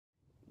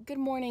Good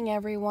morning,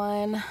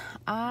 everyone.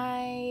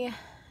 I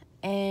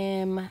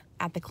am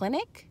at the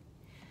clinic.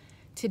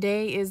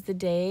 Today is the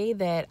day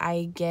that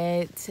I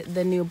get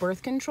the new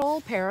birth control,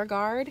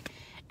 Paragard,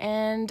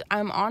 and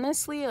I'm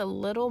honestly a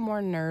little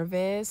more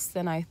nervous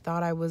than I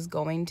thought I was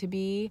going to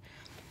be.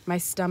 My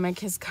stomach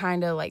has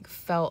kind of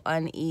felt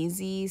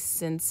uneasy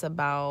since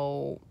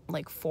about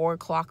 4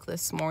 o'clock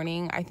this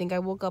morning. I think I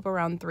woke up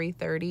around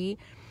 3:30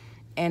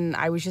 and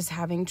I was just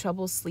having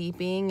trouble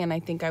sleeping, and I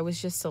think I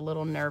was just a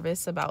little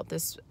nervous about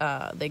this.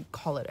 They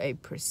call it a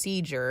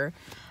procedure.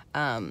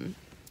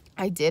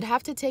 I did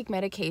have to take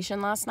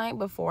medication last night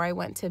before I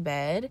went to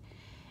bed,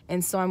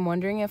 and so I'm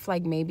wondering if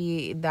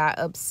maybe that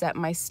upset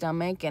my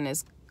stomach and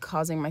is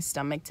causing my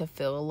stomach to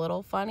feel a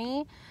little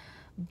funny.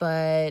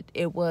 But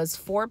it was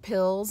 4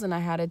 pills, and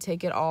I had to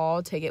take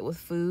it with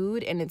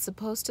food, and it's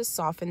supposed to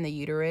soften the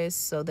uterus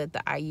so that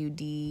the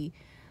IUD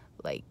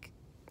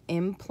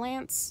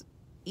implants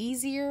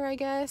easier, I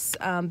guess.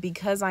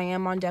 Because I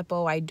am on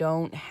depot, I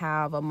don't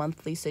have a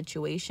monthly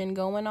situation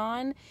going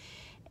on,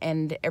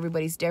 and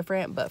everybody's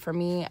different, but for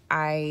me,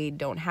 I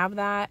don't have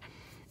that,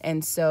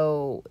 and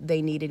so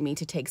they needed me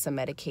to take some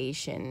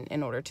medication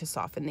in order to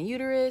soften the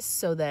uterus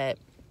so that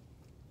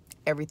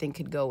everything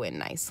could go in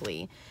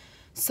nicely.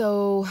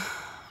 So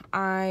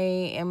I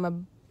am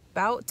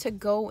about to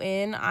go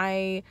in.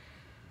 I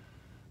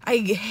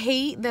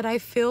hate that I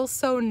feel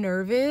so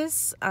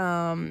nervous.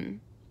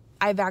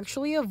 I've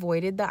actually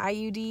avoided the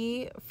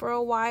IUD for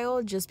a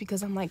while just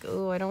because I'm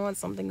oh, I don't want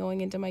something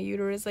going into my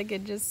uterus.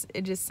 It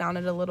just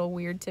sounded a little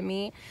weird to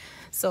me.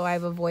 So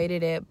I've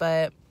avoided it.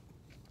 But,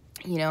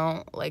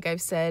 like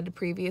I've said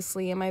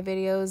previously in my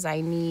videos,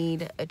 I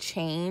need a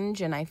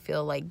change, and I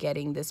feel like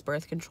getting this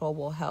birth control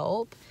will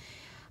help.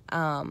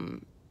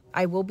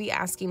 I will be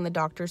asking the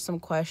doctor some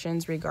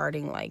questions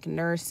regarding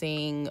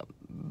nursing,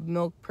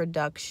 milk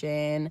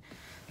production,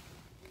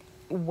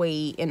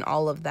 weight, and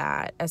all of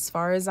that. As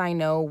far as I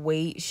know,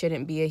 weight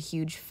shouldn't be a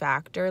huge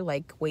factor,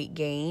 weight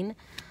gain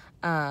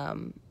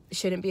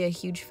shouldn't be a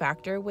huge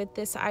factor with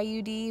this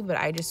IUD, but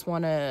I just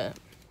want to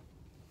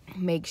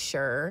make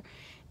sure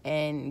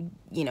and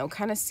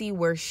kind of see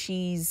where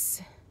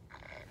she's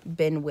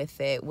been with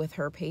it with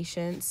her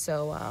patients.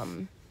 So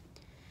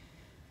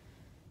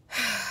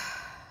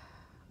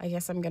I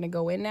guess I'm gonna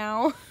go in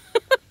now.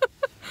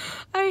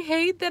 I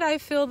hate that I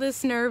feel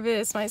this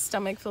nervous. My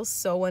stomach feels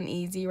so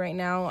uneasy right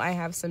now. I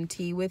have some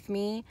tea with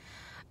me.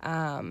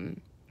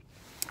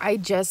 I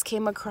just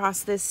came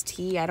across this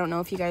tea. I don't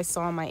know if you guys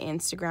saw on my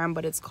Instagram,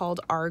 but it's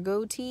called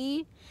Argo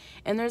tea,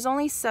 and there's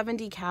only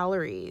 70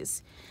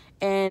 calories,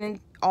 and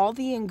all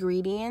the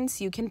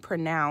ingredients you can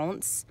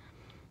pronounce,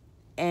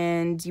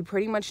 and you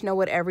pretty much know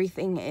what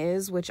everything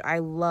is, which I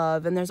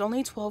love. And there's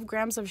only 12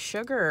 grams of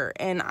sugar,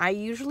 and I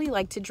usually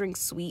like to drink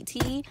sweet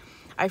tea.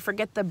 I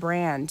forget the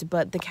brand,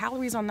 but the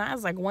calories on that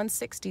is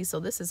 160, so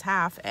this is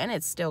half, and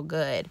it's still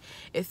good.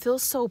 It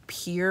feels so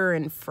pure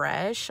and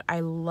fresh.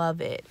 I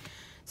love it.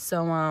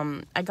 So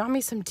I got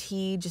me some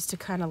tea just to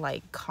kind of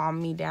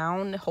calm me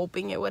down,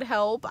 hoping it would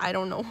help. I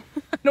don't know.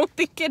 I don't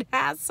think it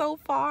has so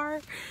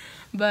far,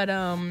 but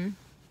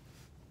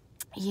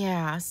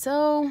yeah,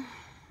 so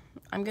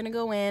I'm gonna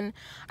go in.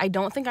 I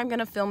don't think I'm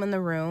gonna film in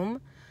the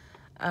room,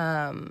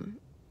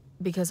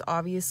 because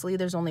obviously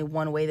there's only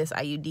one way this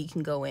IUD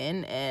can go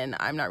in, and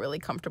I'm not really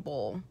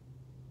comfortable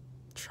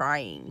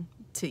trying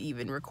to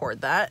even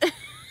record that.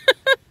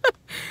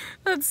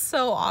 That's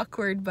so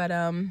awkward, but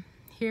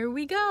here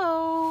we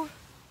go.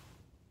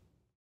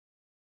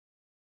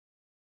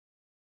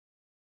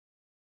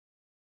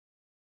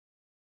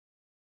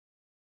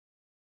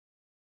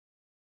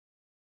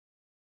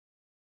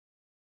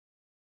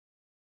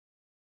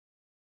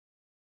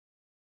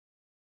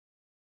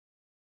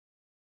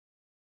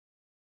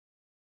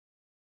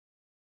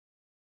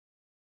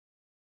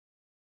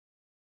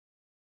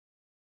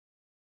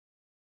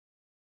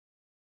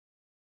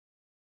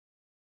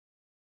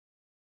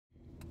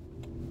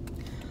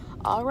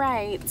 All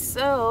right,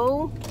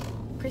 so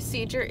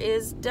procedure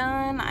is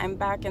done. I'm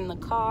back in the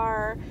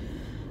car.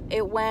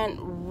 It went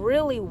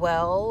really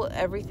well.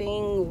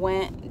 Everything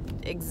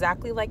went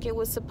exactly like it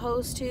was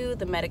supposed to.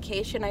 The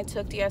medication I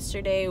took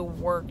yesterday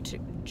worked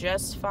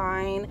just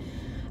fine.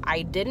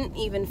 I didn't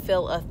even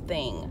feel a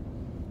thing.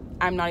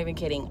 I'm not even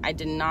kidding. I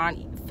did not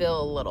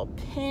feel a little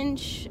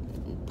pinch,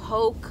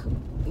 poke,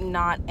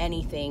 not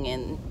anything.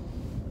 And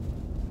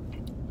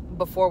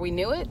before we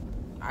knew it,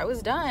 I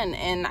was done.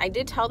 And I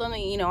did tell them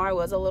that, I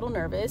was a little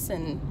nervous,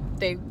 and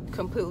they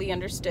completely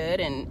understood.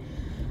 And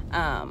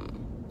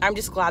I'm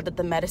just glad that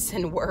the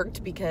medicine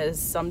worked, because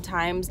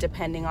sometimes,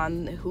 depending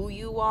on who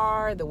you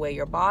are, the way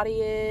your body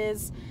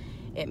is,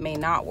 it may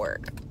not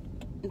work.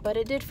 But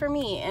it did for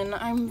me, and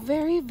I'm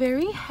very,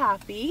 very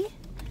happy.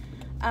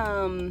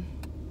 The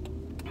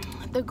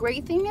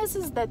great thing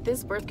is that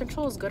this birth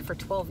control is good for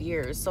 12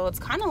 years. So it's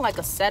kind of like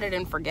a set it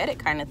and forget it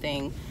kind of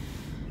thing.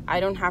 I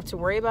don't have to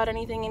worry about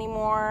anything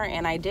anymore.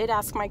 And I did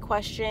ask my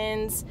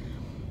questions.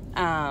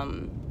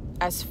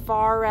 As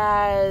far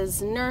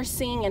as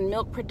nursing and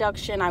milk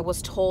production, I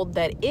was told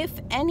that if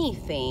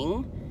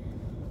anything,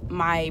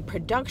 my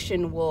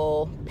production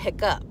will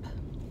pick up.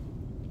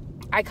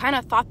 I kind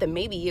of thought that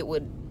maybe it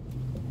would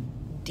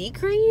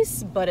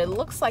decrease, but it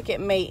looks like it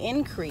may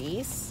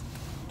increase.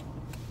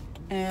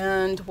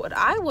 And what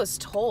I was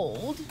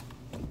told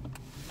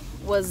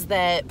was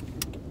that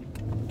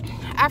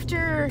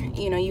after,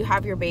 you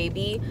have your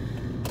baby,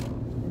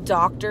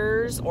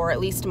 doctors, or at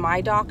least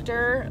my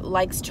doctor,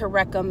 likes to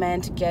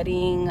recommend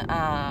getting,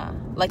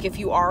 like if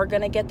you are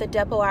going to get the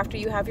depo after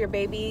you have your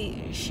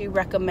baby, she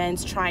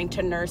recommends trying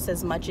to nurse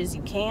as much as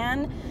you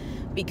can,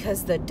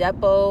 because the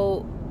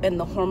depo and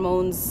the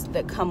hormones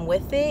that come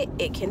with it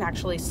can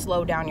actually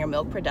slow down your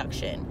milk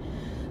production.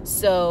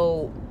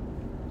 So,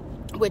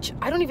 which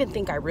I don't even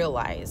think I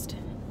realized.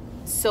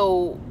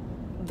 So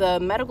the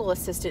medical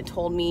assistant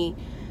told me,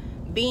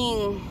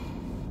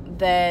 being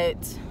that,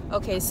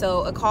 okay,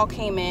 so a call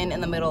came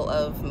in the middle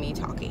of me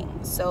talking.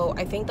 So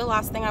I think the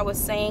last thing I was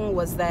saying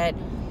was that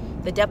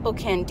the depo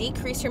can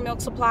decrease your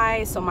milk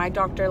supply. So my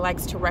doctor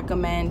likes to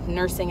recommend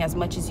nursing as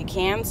much as you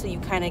can, so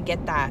you kind of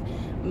get that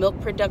milk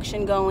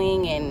production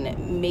going,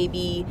 and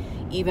maybe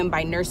even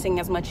by nursing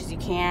as much as you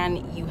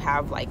can, you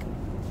have like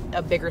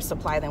a bigger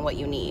supply than what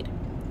you need,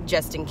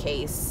 just in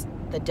case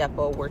the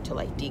depo were to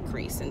like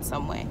decrease in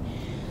some way.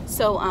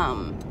 So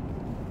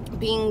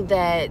being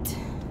that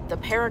the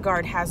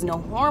Paragard has no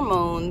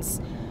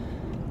hormones,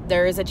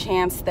 there is a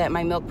chance that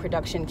my milk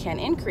production can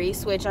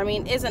increase, which I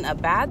mean isn't a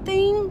bad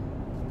thing.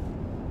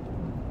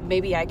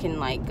 Maybe I can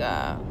like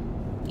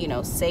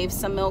save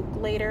some milk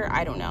later,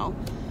 I don't know.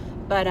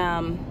 But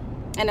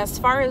and as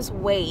far as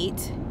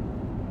weight,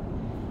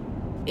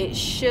 it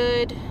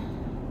should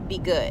be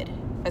good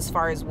as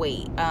far as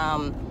weight.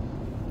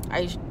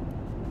 I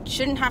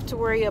shouldn't have to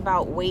worry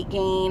about weight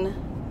gain.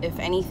 If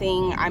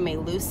anything, I may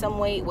lose some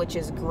weight, which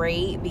is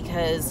great,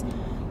 because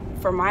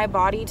for my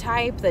body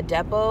type, the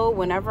depo,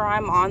 whenever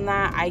I'm on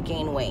that, I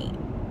gain weight.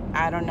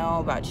 I don't know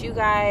about you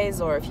guys,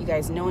 or if you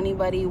guys know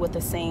anybody with the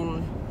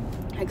same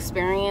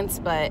experience,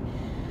 but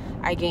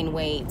I gain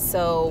weight.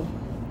 So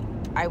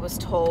I was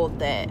told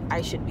that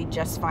I should be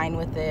just fine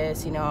with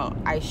this.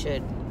 I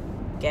should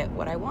get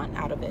what I want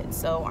out of it.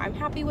 So I'm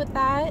happy with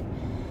that.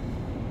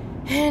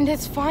 And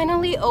it's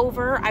finally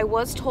over. I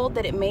was told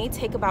that it may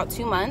take about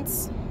 2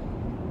 months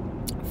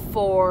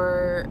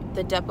for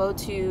the depo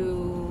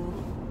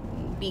to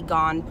be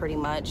gone pretty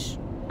much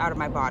out of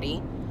my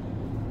body.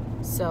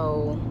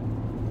 So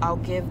I'll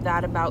give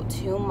that about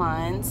 2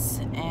 months,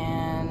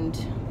 and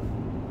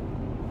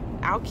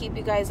I'll keep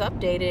you guys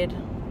updated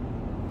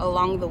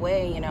along the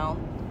way,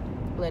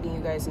 letting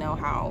you guys know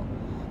how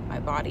my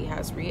body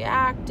has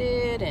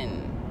reacted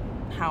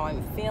and how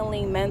I'm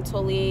feeling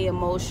mentally,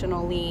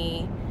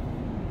 emotionally.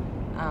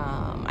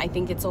 I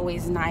think it's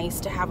always nice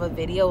to have a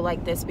video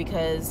like this,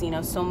 because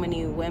so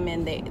many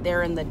women,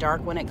 they're in the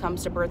dark when it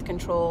comes to birth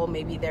control.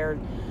 Maybe they're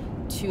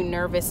too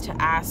nervous to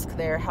ask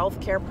their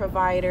healthcare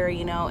provider,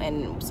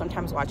 and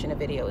sometimes watching a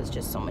video is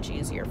just so much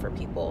easier for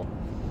people.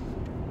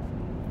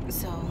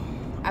 So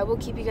I will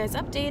keep you guys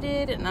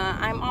updated, and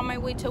I'm on my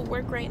way to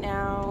work right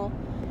now,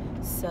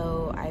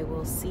 so I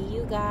will see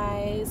you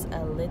guys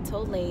a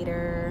little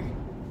later.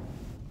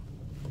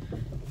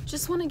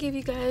 Just want to give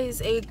you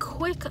guys a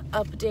quick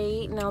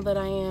update now that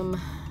I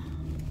am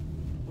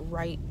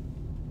right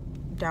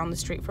down the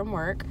street from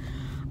work.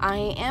 I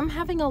am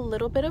having a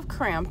little bit of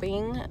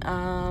cramping,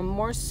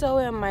 more so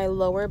in my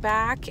lower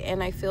back,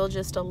 and I feel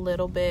just a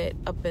little bit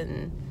up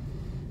in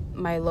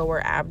my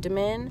lower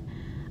abdomen,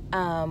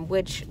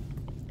 which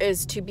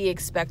is to be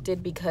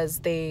expected because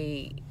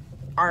they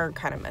are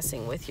kind of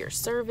messing with your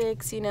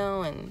cervix,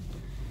 and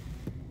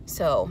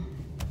so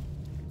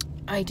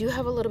I do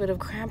have a little bit of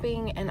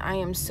cramping, and I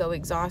am so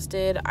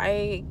exhausted.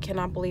 I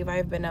cannot believe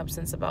I've been up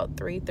since about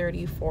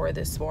 3:34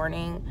 this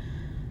morning.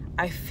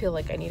 I feel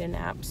like I need a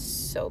nap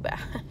so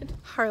bad.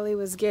 Harley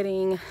was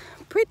getting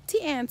pretty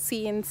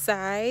antsy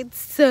inside,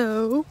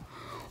 so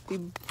we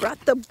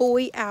brought the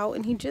boy out,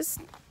 and he just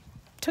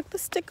took the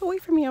stick away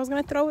from me. I was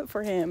gonna throw it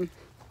for him.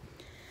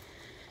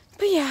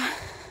 But yeah,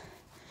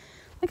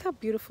 look how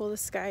beautiful the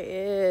sky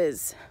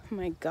is. Oh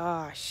my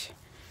gosh.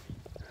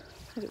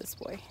 Look at this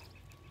boy.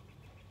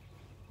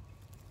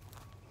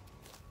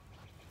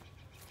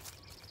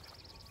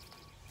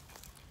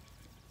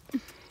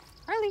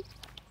 Harley.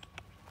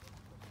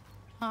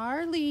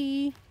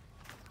 Harley.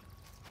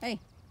 Hey.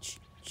 Shh,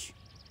 shh.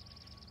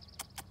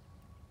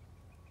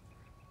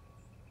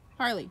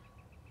 Harley.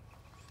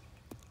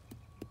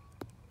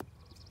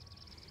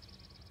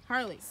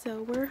 Harley.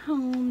 So we're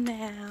home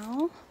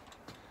now.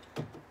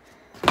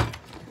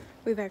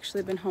 We've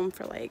actually been home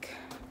for like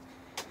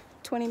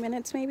 20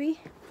 minutes maybe.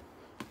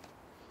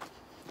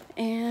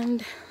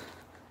 And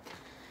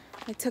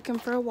I took him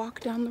for a walk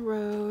down the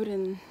road,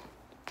 and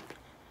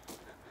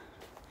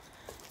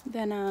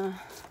then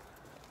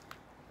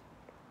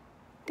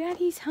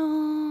Daddy's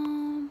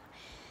home.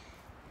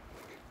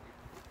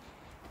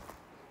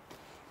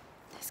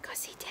 Let's go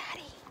see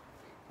Daddy.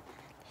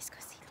 Let's go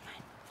see, come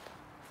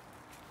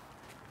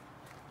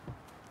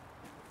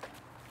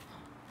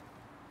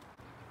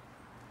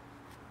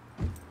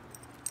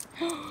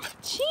on.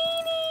 Genie!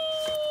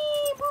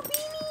 Boop,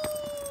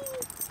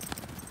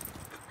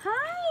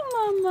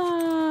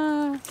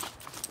 Mama.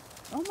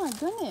 Oh my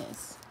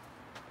goodness.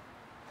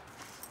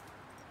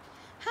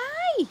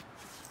 Hi.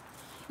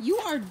 You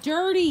are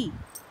dirty.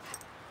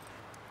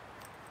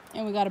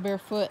 And we got a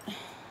barefoot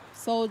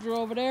soldier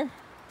over there.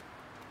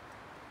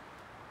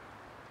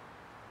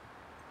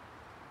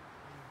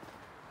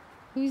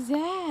 Who's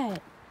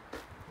that?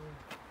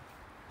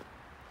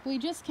 We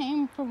just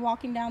came from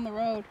walking down the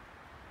road.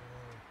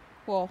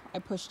 Well, I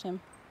pushed him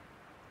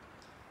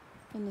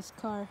in this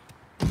car.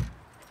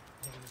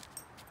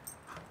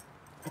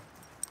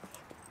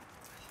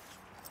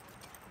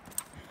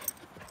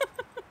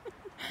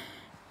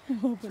 I'm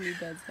hoping he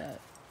does that.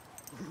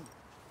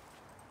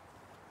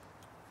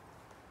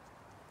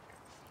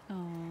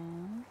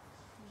 Aww,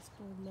 this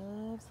boy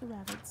loves the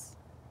rabbits.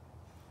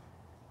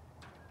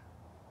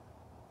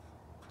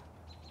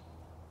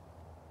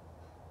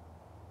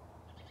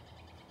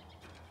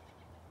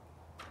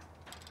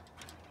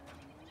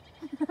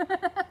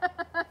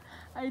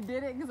 I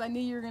did it because I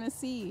knew you were gonna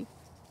see.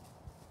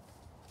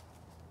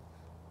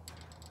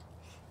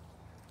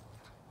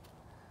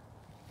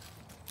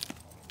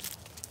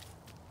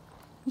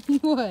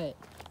 What?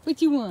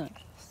 What you want?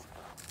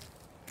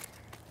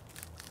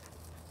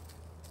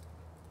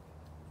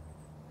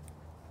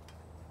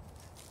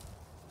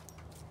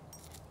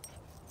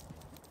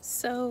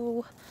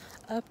 So,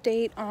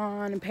 update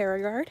on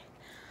Paragard.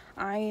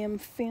 I am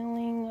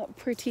feeling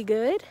pretty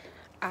good.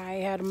 I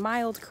had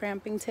mild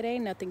cramping today,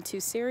 nothing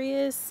too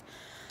serious.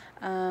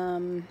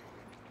 I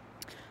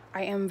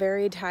am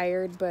very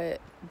tired,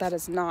 but that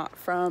is not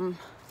from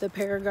the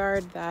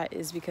Paragard. That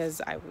is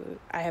because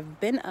I have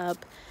been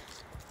up.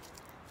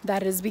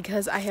 That is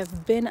because I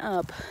have been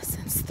up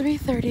since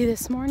 3:30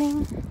 this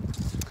morning.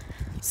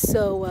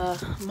 So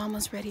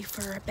Mama's ready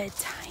for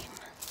bedtime.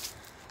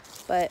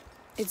 But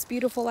it's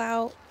beautiful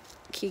out.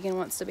 Keegan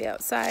wants to be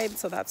outside,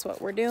 so that's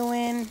what we're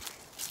doing.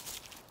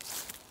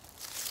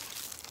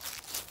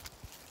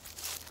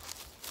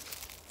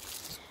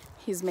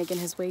 He's making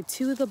his way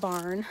to the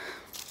barn.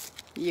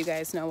 You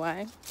guys know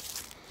why.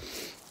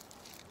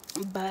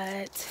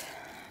 But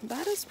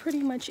that is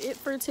pretty much it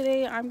for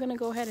today. I'm gonna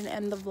go ahead and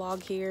end the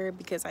vlog here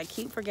because I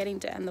keep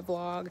forgetting to end the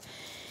vlog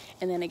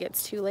and then it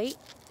gets too late.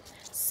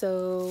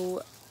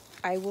 So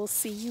I will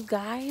see you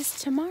guys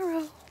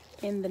tomorrow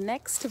in the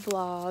next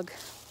vlog.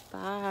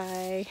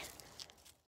 Bye.